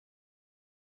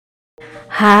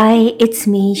Hi, it's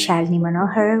me, Shalini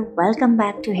Manohar. Welcome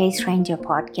back to Hey Stranger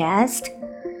podcast.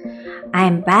 I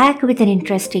am back with an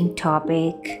interesting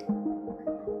topic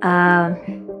uh,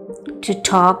 to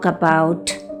talk about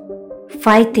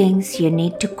 5 things you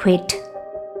need to quit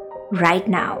right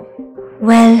now.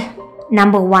 Well,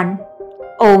 number one,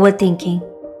 overthinking.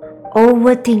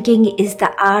 Overthinking is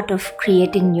the art of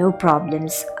creating new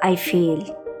problems, I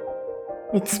feel.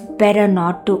 It's better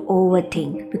not to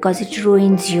overthink because it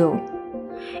ruins you.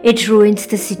 It ruins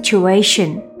the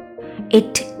situation.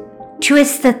 It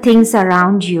twists the things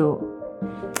around you.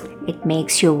 It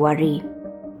makes you worry.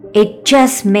 It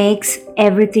just makes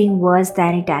everything worse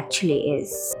than it actually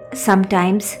is.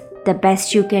 Sometimes the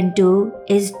best you can do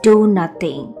is do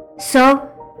nothing. So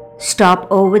stop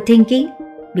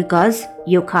overthinking because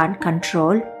you can't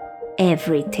control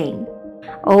everything.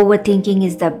 Overthinking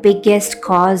is the biggest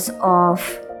cause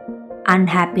of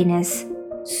unhappiness,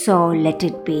 so let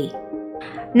it be.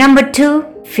 Number two,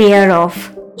 fear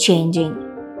of changing.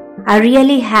 I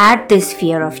really had this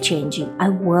fear of changing. I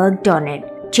worked on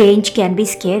it. Change can be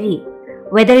scary.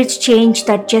 Whether it's change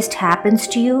that just happens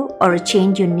to you or a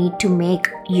change you need to make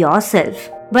yourself.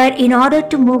 But in order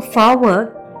to move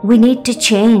forward, we need to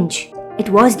change. It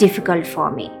was difficult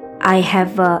for me. I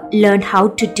have learned how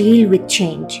to deal with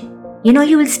change.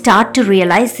 You will start to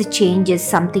realize the change is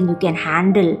something you can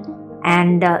handle,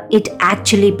 and it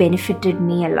actually benefited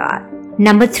me a lot.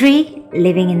 Number three,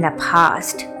 living in the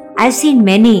past. I've seen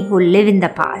many who live in the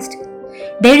past.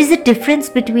 There is a difference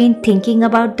between thinking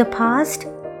about the past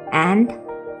and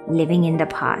living in the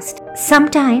past.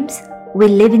 Sometimes we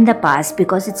live in the past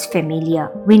because it's familiar.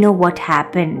 We know what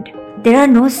happened. There are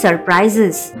no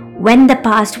surprises. When the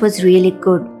past was really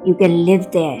good, you can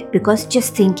live there because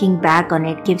just thinking back on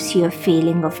it gives you a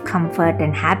feeling of comfort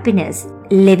and happiness.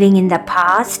 Living in the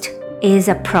past is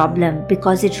a problem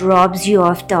because it robs you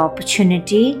of the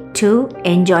opportunity to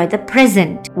enjoy the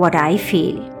present, what I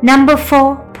feel. Number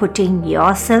four, putting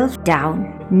yourself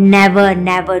down.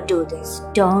 Never do this.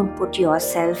 Don't put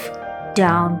yourself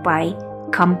down by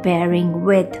comparing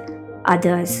with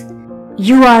others.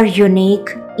 You are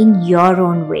unique in your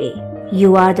own way.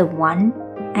 You are the one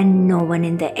and no one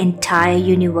in the entire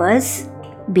universe.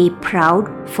 Be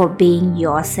proud for being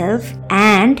yourself,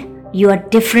 and you are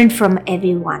different from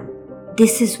everyone.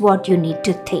 This is what you need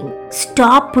to think.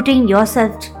 Stop putting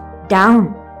yourself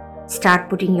down. Start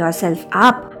putting yourself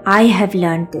up. I have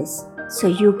learned this, so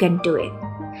you can do it.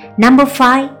 Number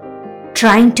five,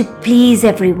 trying to please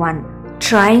everyone.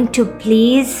 Trying to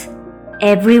please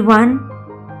everyone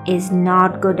is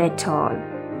not good at all.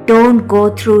 Don't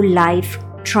go through life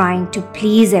trying to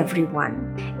please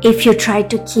everyone. If you try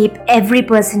to keep every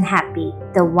person happy,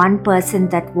 the one person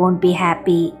that won't be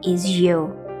happy is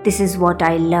you. This is what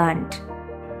I learned.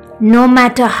 No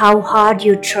matter how hard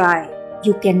you try,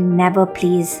 you can never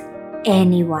please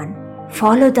anyone.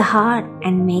 Follow the heart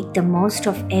and make the most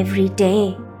of every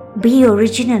day. Be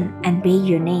original and be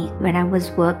unique. When I was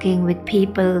working with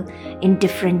people in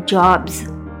different jobs,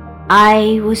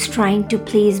 I was trying to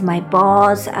please my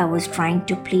boss. I was trying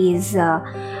to please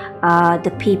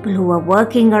the people who were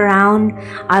working around.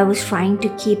 I was trying to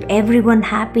keep everyone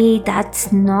happy.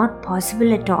 That's not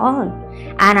possible at all.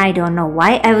 And I don't know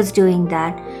why I was doing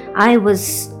that. I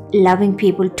was loving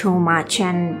people too much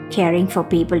and caring for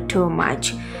people too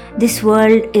much. This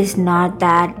world is not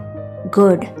that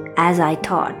good as I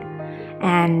thought.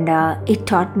 And it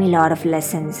taught me a lot of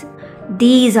lessons.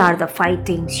 These are the 5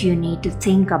 things you need to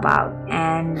think about,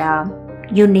 and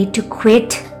you need to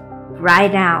quit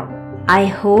right now. I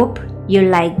hope you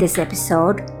like this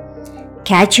episode.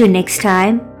 Catch you next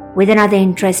time with another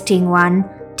interesting one.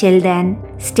 Till then,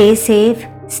 stay safe,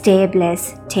 stay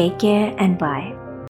blessed, take care, and bye.